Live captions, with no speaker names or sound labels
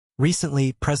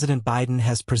Recently, President Biden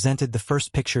has presented the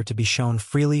first picture to be shown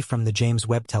freely from the James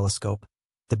Webb Telescope,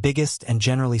 the biggest and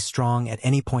generally strong at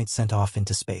any point sent off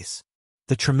into space.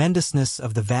 The tremendousness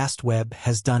of the vast web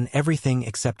has done everything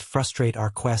except frustrate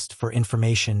our quest for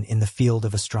information in the field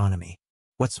of astronomy.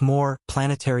 What's more,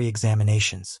 planetary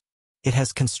examinations. It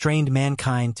has constrained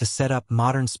mankind to set up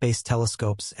modern space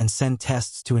telescopes and send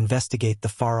tests to investigate the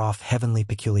far-off heavenly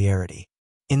peculiarity.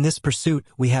 In this pursuit,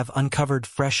 we have uncovered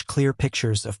fresh, clear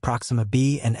pictures of Proxima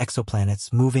B and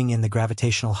exoplanets moving in the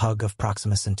gravitational hug of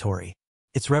Proxima Centauri.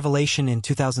 Its revelation in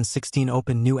 2016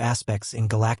 opened new aspects in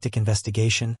galactic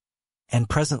investigation, and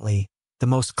presently, the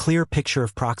most clear picture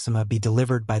of Proxima B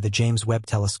delivered by the James Webb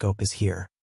Telescope is here.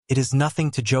 It is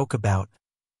nothing to joke about.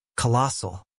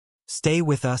 Colossal. Stay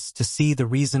with us to see the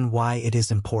reason why it is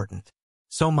important.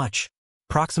 So much.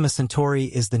 Proxima Centauri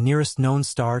is the nearest known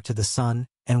star to the Sun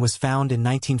and was found in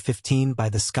 1915 by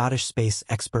the Scottish space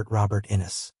expert Robert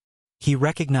Innes. He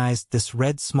recognized this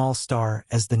red small star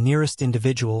as the nearest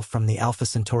individual from the Alpha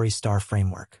Centauri star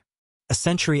framework. A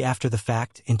century after the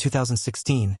fact, in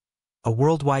 2016, a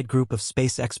worldwide group of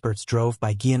space experts drove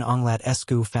by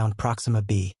Guian-Onglat-Escu found Proxima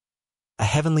B, a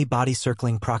heavenly body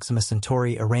circling Proxima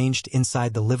Centauri arranged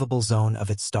inside the livable zone of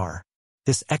its star.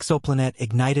 This exoplanet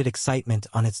ignited excitement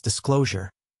on its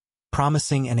disclosure,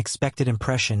 promising an expected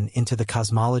impression into the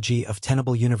cosmology of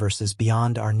tenable universes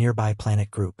beyond our nearby planet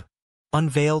group.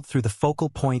 Unveiled through the focal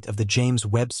point of the James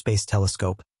Webb Space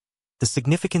Telescope, the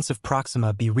significance of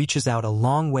Proxima B reaches out a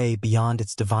long way beyond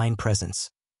its divine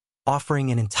presence, offering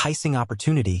an enticing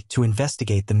opportunity to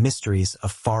investigate the mysteries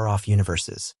of far-off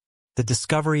universes. The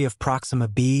discovery of Proxima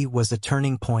B was a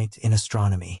turning point in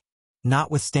astronomy.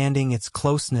 Notwithstanding its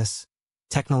closeness,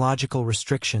 technological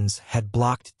restrictions had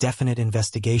blocked definite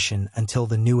investigation until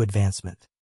the new advancement.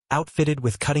 Outfitted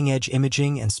with cutting-edge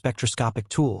imaging and spectroscopic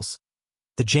tools,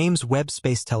 the James Webb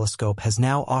Space Telescope has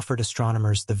now offered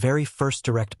astronomers the very first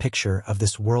direct picture of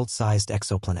this world-sized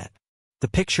exoplanet. The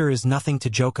picture is nothing to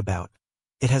joke about.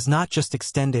 It has not just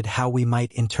extended how we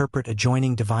might interpret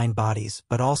adjoining divine bodies,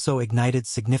 but also ignited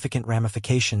significant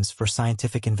ramifications for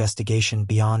scientific investigation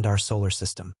beyond our solar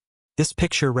system. This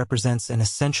picture represents an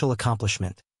essential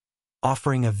accomplishment,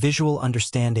 offering a visual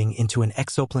understanding into an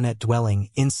exoplanet dwelling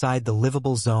inside the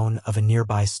livable zone of a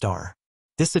nearby star.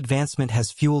 This advancement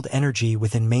has fueled energy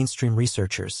within mainstream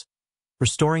researchers,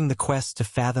 restoring the quest to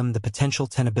fathom the potential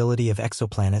tenability of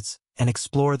exoplanets and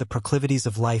explore the proclivities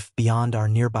of life beyond our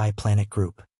nearby planet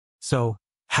group. So,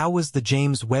 how was the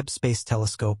James Webb Space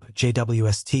Telescope,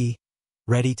 JWST,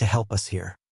 ready to help us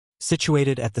here?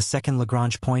 Situated at the second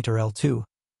Lagrange point, or L2,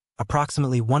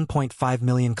 approximately 1.5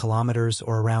 million kilometers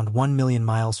or around 1 million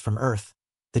miles from Earth,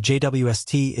 the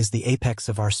JWST is the apex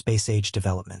of our space-age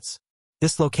developments.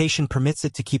 This location permits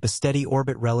it to keep a steady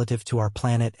orbit relative to our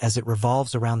planet as it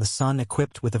revolves around the Sun,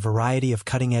 equipped with a variety of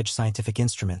cutting-edge scientific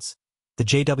instruments. The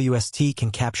JWST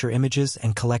can capture images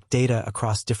and collect data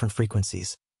across different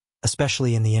frequencies,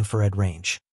 especially in the infrared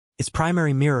range. Its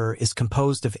primary mirror is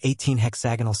composed of 18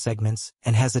 hexagonal segments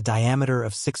and has a diameter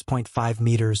of 6.5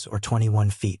 meters or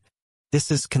 21 feet. This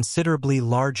is considerably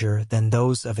larger than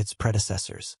those of its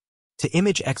predecessors. To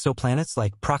image exoplanets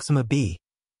like Proxima B,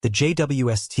 the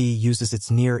JWST uses its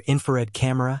near-infrared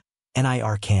camera,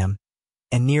 NIRCam,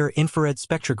 and near-infrared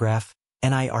spectrograph,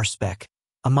 NIRSpec,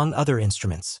 among other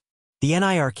instruments. The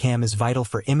NIRCam is vital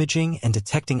for imaging and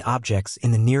detecting objects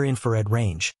in the near-infrared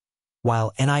range,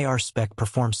 while NIRSpec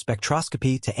performs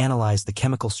spectroscopy to analyze the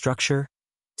chemical structure,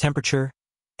 temperature,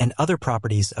 and other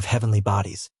properties of heavenly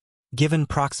bodies. Given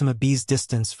Proxima B's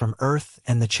distance from Earth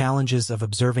and the challenges of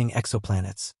observing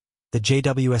exoplanets, the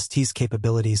JWST's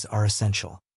capabilities are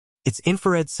essential. Its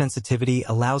infrared sensitivity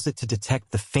allows it to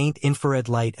detect the faint infrared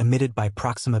light emitted by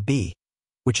Proxima B,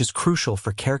 which is crucial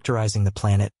for characterizing the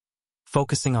planet,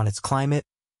 focusing on its climate,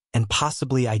 and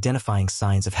possibly identifying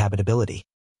signs of habitability.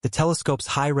 The telescope's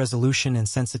high resolution and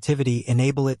sensitivity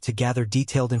enable it to gather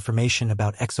detailed information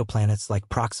about exoplanets like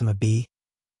Proxima B,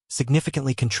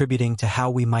 significantly contributing to how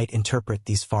we might interpret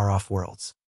these far-off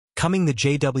worlds. Coming, the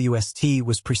JWST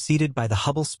was preceded by the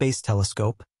Hubble Space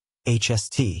Telescope,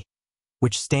 HST,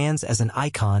 which stands as an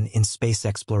icon in space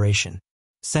exploration.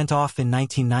 Sent off in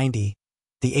 1990,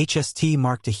 the HST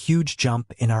marked a huge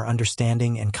jump in our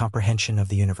understanding and comprehension of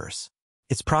the universe.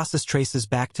 Its process traces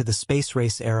back to the space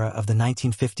race era of the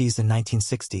 1950s and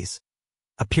 1960s,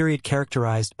 a period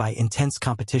characterized by intense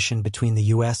competition between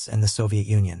the US and the Soviet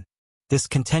Union. This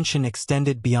contention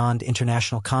extended beyond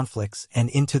international conflicts and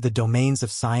into the domains of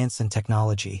science and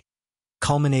technology,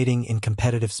 culminating in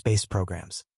competitive space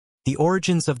programs. The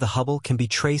origins of the Hubble can be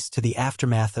traced to the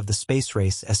aftermath of the space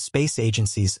race as space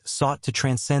agencies sought to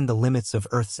transcend the limits of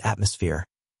Earth's atmosphere,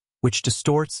 which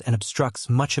distorts and obstructs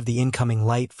much of the incoming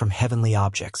light from heavenly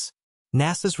objects.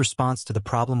 NASA's response to the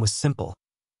problem was simple.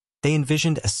 They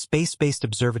envisioned a space-based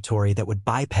observatory that would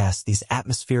bypass these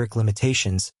atmospheric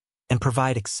limitations and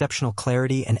provide exceptional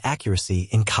clarity and accuracy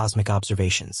in cosmic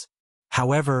observations.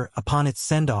 However, upon its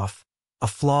send-off, a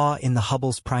flaw in the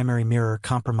Hubble's primary mirror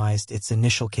compromised its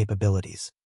initial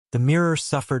capabilities. The mirror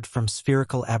suffered from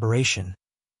spherical aberration,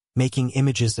 making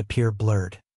images appear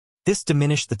blurred. This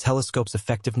diminished the telescope's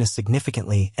effectiveness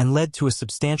significantly and led to a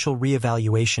substantial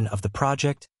re-evaluation of the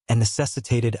project and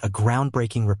necessitated a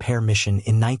groundbreaking repair mission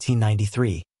in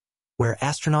 1993, where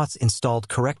astronauts installed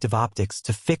corrective optics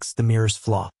to fix the mirror's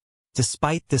flaw.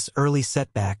 Despite this early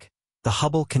setback, the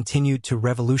Hubble continued to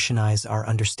revolutionize our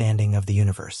understanding of the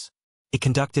universe. It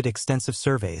conducted extensive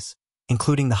surveys,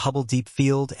 including the Hubble Deep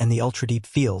Field and the Ultra Deep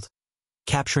Field,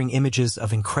 capturing images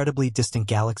of incredibly distant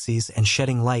galaxies and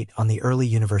shedding light on the early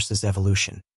universe's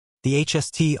evolution. The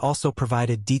HST also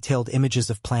provided detailed images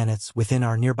of planets within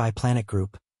our nearby planet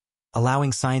group,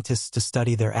 allowing scientists to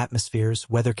study their atmospheres,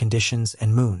 weather conditions,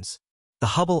 and moons.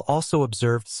 The Hubble also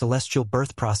observed celestial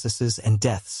birth processes and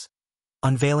deaths,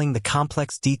 unveiling the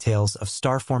complex details of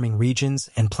star-forming regions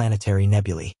and planetary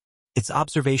nebulae. Its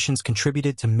observations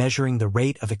contributed to measuring the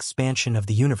rate of expansion of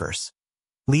the universe,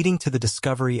 leading to the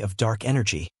discovery of dark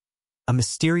energy, a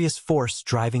mysterious force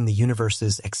driving the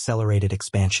universe's accelerated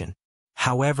expansion.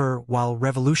 However, while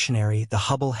revolutionary, the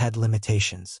Hubble had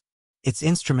limitations. Its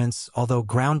instruments, although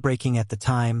groundbreaking at the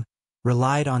time,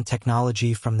 relied on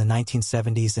technology from the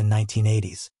 1970s and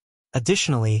 1980s.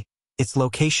 Additionally, its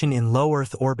location in low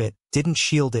Earth orbit didn't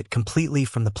shield it completely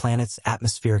from the planet's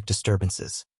atmospheric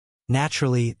disturbances.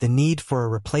 Naturally, the need for a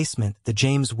replacement, the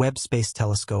James Webb Space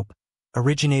Telescope,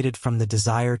 originated from the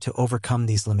desire to overcome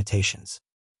these limitations.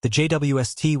 The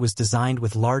JWST was designed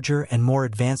with larger and more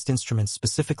advanced instruments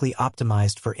specifically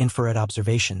optimized for infrared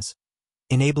observations,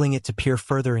 enabling it to peer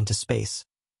further into space,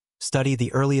 study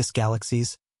the earliest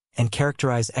galaxies, and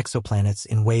characterize exoplanets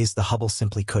in ways the Hubble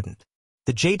simply couldn't.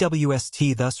 The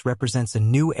JWST thus represents a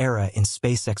new era in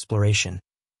space exploration,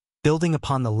 building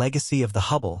upon the legacy of the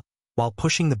Hubble while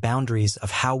pushing the boundaries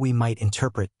of how we might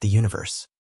interpret the universe.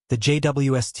 The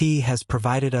JWST has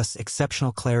provided us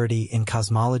exceptional clarity in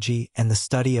cosmology and the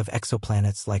study of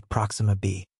exoplanets like Proxima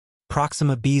B.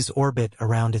 Proxima B's orbit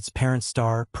around its parent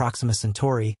star, Proxima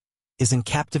Centauri, is a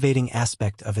captivating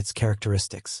aspect of its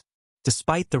characteristics.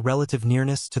 Despite the relative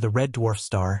nearness to the red dwarf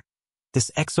star,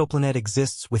 this exoplanet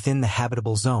exists within the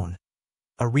habitable zone,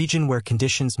 a region where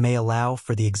conditions may allow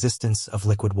for the existence of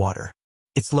liquid water.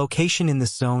 Its location in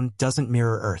this zone doesn't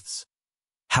mirror Earth's.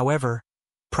 However,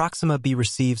 Proxima B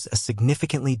receives a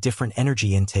significantly different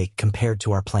energy intake compared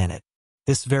to our planet.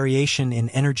 This variation in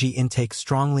energy intake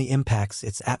strongly impacts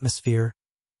its atmosphere,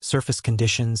 surface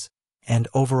conditions, and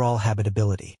overall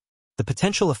habitability. The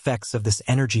potential effects of this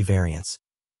energy variance,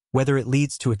 whether it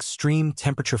leads to extreme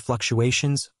temperature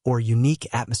fluctuations or unique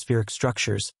atmospheric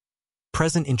structures,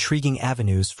 present intriguing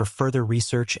avenues for further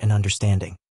research and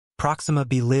understanding. Proxima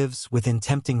B lives within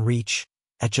tempting reach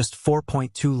at just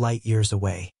 4.2 light-years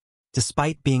away.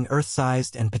 Despite being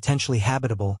Earth-sized and potentially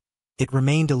habitable, it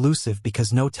remained elusive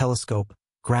because no telescope,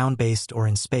 ground-based or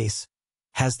in space,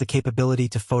 has the capability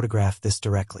to photograph this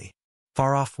directly.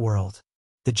 Far-off world.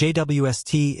 The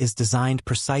JWST is designed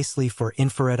precisely for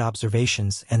infrared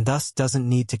observations and thus doesn't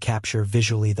need to capture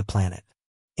visually the planet.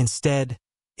 Instead,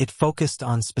 it focused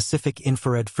on specific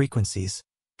infrared frequencies,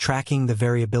 tracking the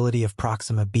variability of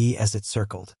Proxima B as it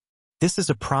circled. This is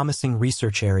a promising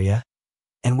research area,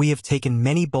 and we have taken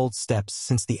many bold steps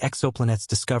since the exoplanet's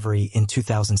discovery in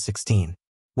 2016.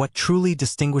 What truly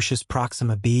distinguishes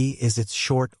Proxima B is its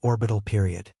short orbital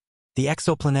period. The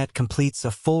exoplanet completes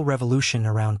a full revolution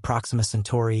around Proxima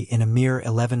Centauri in a mere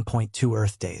 11.2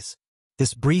 Earth days.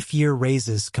 This brief year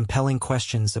raises compelling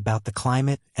questions about the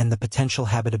climate and the potential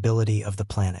habitability of the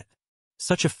planet.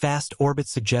 Such a fast orbit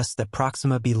suggests that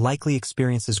Proxima B likely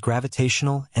experiences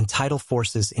gravitational and tidal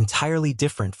forces entirely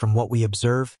different from what we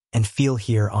observe and feel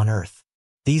here on Earth.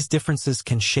 These differences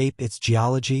can shape its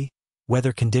geology,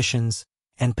 weather conditions,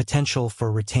 and potential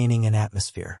for retaining an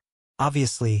atmosphere.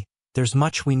 Obviously, there's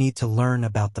much we need to learn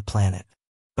about the planet.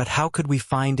 But how could we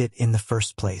find it in the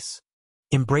first place?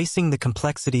 Embracing the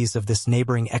complexities of this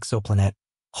neighboring exoplanet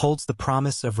holds the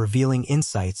promise of revealing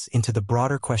insights into the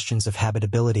broader questions of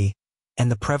habitability and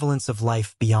the prevalence of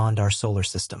life beyond our solar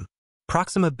system.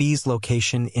 Proxima B's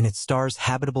location in its star's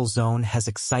habitable zone has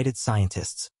excited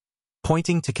scientists,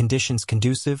 pointing to conditions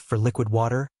conducive for liquid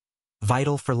water,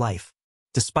 vital for life.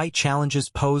 Despite challenges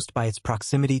posed by its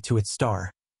proximity to its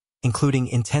star, including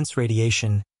intense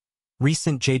radiation,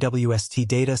 recent JWST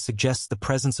data suggests the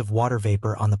presence of water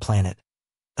vapor on the planet,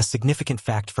 a significant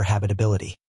fact for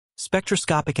habitability.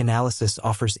 Spectroscopic analysis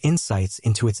offers insights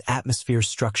into its atmosphere's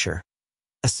structure,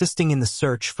 assisting in the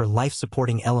search for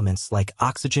life-supporting elements like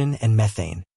oxygen and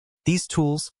methane. These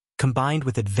tools, combined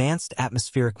with advanced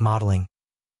atmospheric modeling,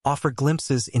 offer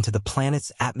glimpses into the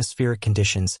planet's atmospheric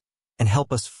conditions and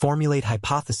help us formulate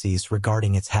hypotheses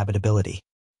regarding its habitability.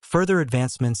 Further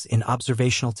advancements in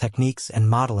observational techniques and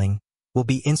modeling will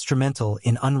be instrumental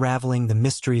in unraveling the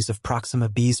mysteries of Proxima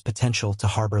B's potential to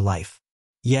harbor life.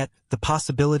 Yet, the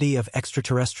possibility of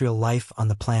extraterrestrial life on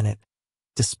the planet,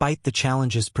 despite the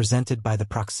challenges presented by the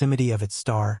proximity of its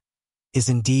star, is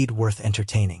indeed worth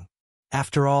entertaining.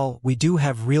 After all, we do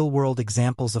have real-world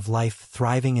examples of life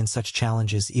thriving in such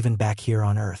challenges even back here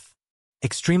on Earth.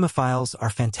 Extremophiles are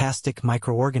fantastic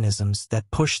microorganisms that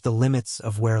push the limits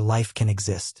of where life can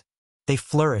exist. They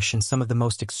flourish in some of the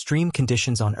most extreme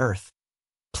conditions on Earth,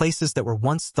 places that were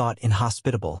once thought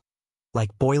inhospitable,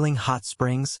 like boiling hot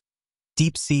springs,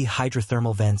 deep-sea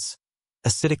hydrothermal vents,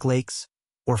 acidic lakes,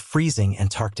 or freezing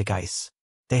Antarctic ice.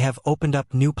 They have opened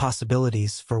up new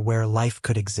possibilities for where life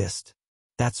could exist.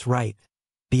 That's right,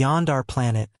 beyond our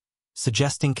planet,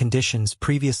 suggesting conditions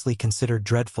previously considered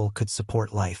dreadful could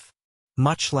support life.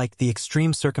 Much like the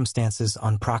extreme circumstances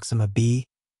on Proxima B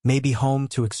may be home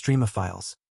to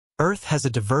extremophiles, Earth has a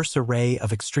diverse array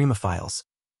of extremophiles,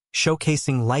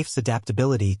 showcasing life's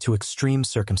adaptability to extreme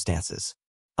circumstances.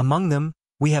 Among them,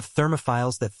 we have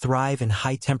thermophiles that thrive in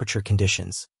high-temperature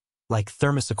conditions, like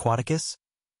Thermus aquaticus,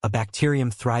 a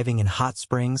bacterium thriving in hot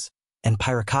springs, and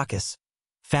Pyrococcus,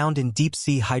 found in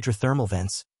deep-sea hydrothermal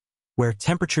vents, where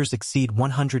temperatures exceed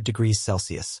 100 degrees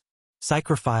Celsius.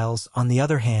 Psychrophiles, on the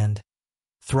other hand,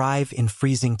 thrive in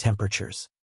freezing temperatures.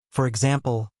 For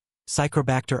example,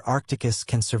 Psychrobacter arcticus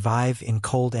can survive in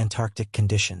cold Antarctic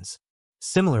conditions.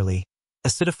 Similarly,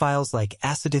 acidophiles like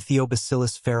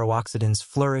Acidithiobacillus ferrooxidans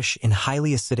flourish in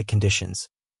highly acidic conditions,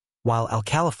 while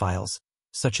alkalophiles,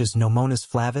 such as Nomonas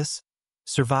flavus,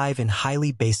 survive in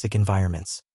highly basic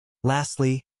environments.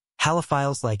 Lastly,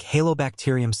 halophiles like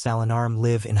Halobacterium salinarum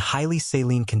live in highly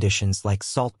saline conditions like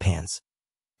salt pans,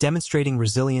 demonstrating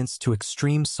resilience to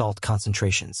extreme salt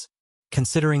concentrations.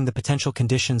 Considering the potential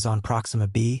conditions on Proxima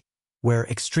B, where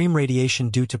extreme radiation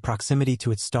due to proximity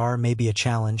to its star may be a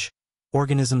challenge,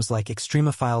 organisms like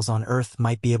extremophiles on Earth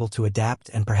might be able to adapt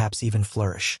and perhaps even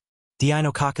flourish.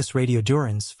 Deinococcus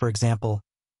radiodurans, for example,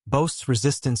 boasts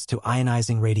resistance to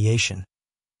ionizing radiation,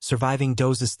 surviving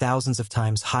doses thousands of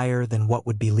times higher than what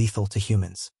would be lethal to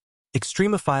humans.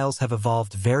 Extremophiles have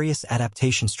evolved various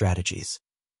adaptation strategies,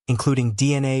 including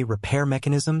DNA repair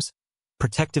mechanisms,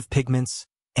 protective pigments,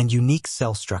 and unique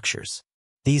cell structures.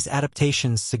 These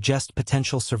adaptations suggest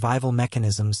potential survival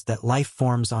mechanisms that life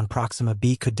forms on Proxima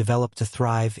B could develop to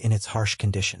thrive in its harsh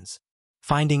conditions.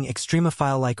 Finding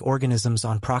extremophile-like organisms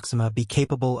on Proxima B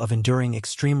capable of enduring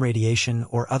extreme radiation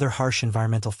or other harsh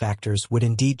environmental factors would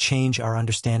indeed change our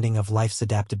understanding of life's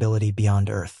adaptability beyond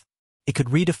Earth. It could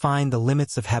redefine the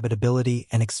limits of habitability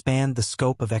and expand the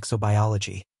scope of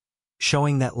exobiology,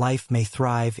 showing that life may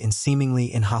thrive in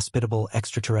seemingly inhospitable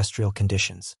extraterrestrial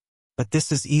conditions. But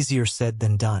this is easier said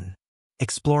than done.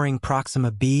 Exploring Proxima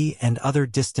B and other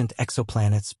distant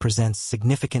exoplanets presents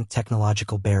significant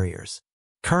technological barriers.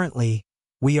 Currently,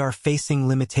 we are facing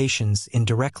limitations in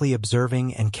directly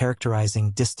observing and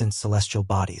characterizing distant celestial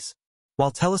bodies.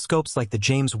 While telescopes like the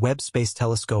James Webb Space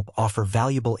Telescope offer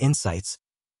valuable insights,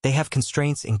 they have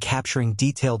constraints in capturing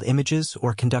detailed images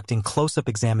or conducting close-up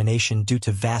examination due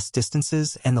to vast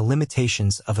distances and the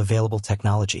limitations of available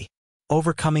technology.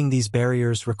 Overcoming these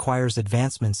barriers requires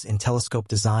advancements in telescope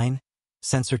design,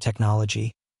 sensor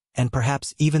technology, and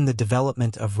perhaps even the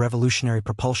development of revolutionary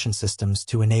propulsion systems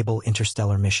to enable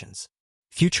interstellar missions.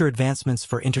 Future advancements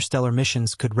for interstellar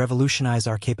missions could revolutionize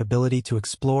our capability to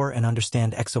explore and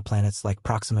understand exoplanets like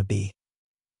Proxima B.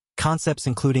 Concepts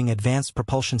including advanced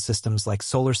propulsion systems like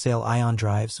solar sail ion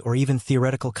drives or even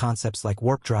theoretical concepts like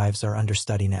warp drives are under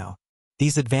study now.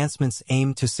 These advancements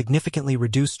aim to significantly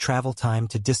reduce travel time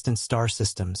to distant star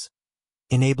systems,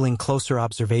 enabling closer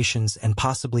observations and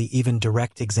possibly even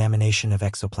direct examination of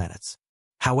exoplanets.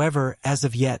 However, as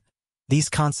of yet, these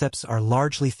concepts are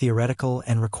largely theoretical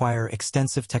and require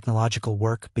extensive technological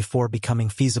work before becoming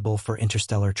feasible for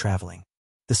interstellar traveling.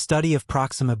 The study of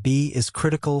Proxima B is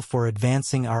critical for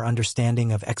advancing our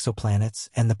understanding of exoplanets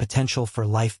and the potential for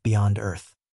life beyond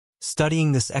Earth.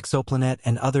 Studying this exoplanet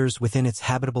and others within its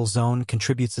habitable zone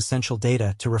contributes essential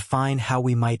data to refine how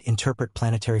we might interpret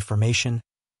planetary formation,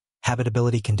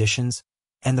 habitability conditions,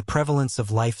 and the prevalence of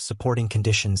life-supporting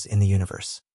conditions in the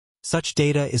universe. Such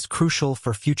data is crucial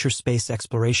for future space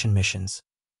exploration missions,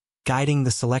 guiding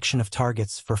the selection of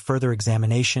targets for further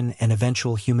examination and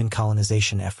eventual human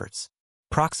colonization efforts.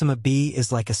 Proxima B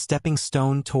is like a stepping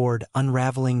stone toward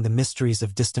unraveling the mysteries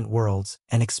of distant worlds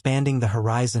and expanding the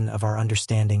horizon of our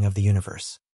understanding of the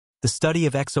universe. The study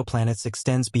of exoplanets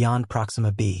extends beyond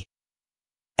Proxima B.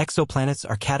 Exoplanets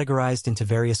are categorized into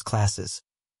various classes,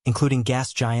 including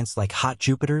gas giants like hot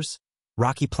Jupiters,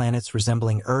 rocky planets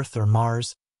resembling Earth or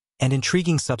Mars, and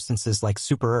intriguing substances like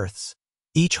super-Earths,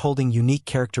 each holding unique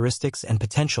characteristics and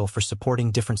potential for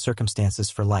supporting different circumstances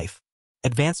for life.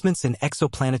 Advancements in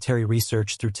exoplanetary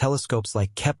research through telescopes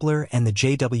like Kepler and the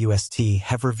JWST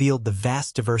have revealed the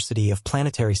vast diversity of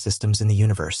planetary systems in the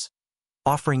universe,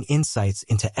 offering insights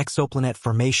into exoplanet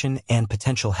formation and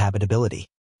potential habitability.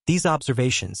 These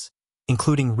observations,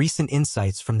 including recent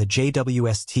insights from the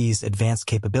JWST's advanced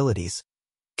capabilities,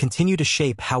 continue to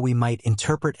shape how we might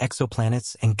interpret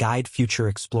exoplanets and guide future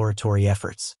exploratory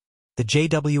efforts. The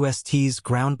JWST's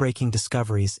groundbreaking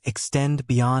discoveries extend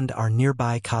beyond our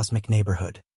nearby cosmic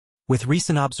neighborhood. With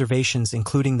recent observations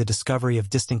including the discovery of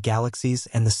distant galaxies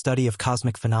and the study of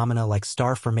cosmic phenomena like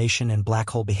star formation and black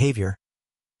hole behavior,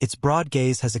 its broad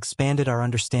gaze has expanded our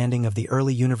understanding of the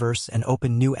early universe and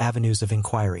opened new avenues of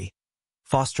inquiry,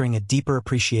 fostering a deeper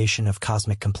appreciation of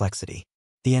cosmic complexity.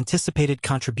 The anticipated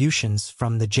contributions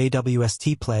from the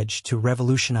JWST pledge to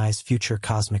revolutionize future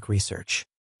cosmic research,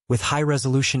 with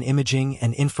high-resolution imaging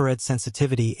and infrared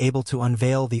sensitivity able to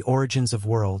unveil the origins of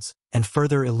worlds and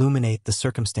further illuminate the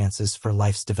circumstances for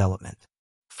life's development.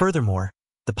 Furthermore,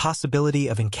 the possibility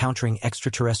of encountering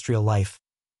extraterrestrial life,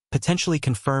 potentially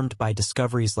confirmed by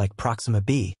discoveries like Proxima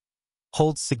B,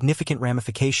 holds significant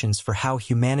ramifications for how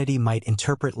humanity might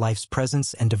interpret life's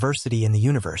presence and diversity in the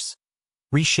universe,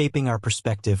 reshaping our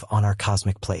perspective on our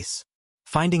cosmic place.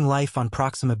 Finding life on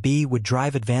Proxima B would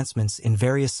drive advancements in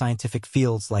various scientific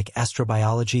fields like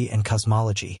astrobiology and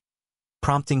cosmology,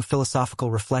 prompting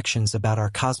philosophical reflections about our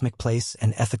cosmic place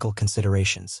and ethical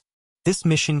considerations. This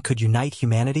mission could unite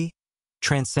humanity,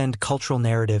 transcend cultural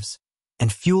narratives,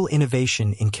 and fuel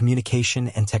innovation in communication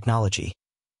and technology,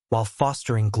 while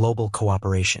fostering global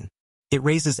cooperation. It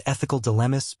raises ethical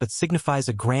dilemmas but signifies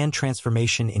a grand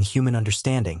transformation in human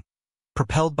understanding,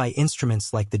 propelled by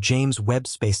instruments like the James Webb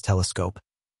Space Telescope,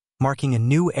 marking a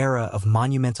new era of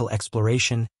monumental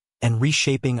exploration and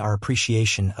reshaping our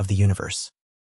appreciation of the universe.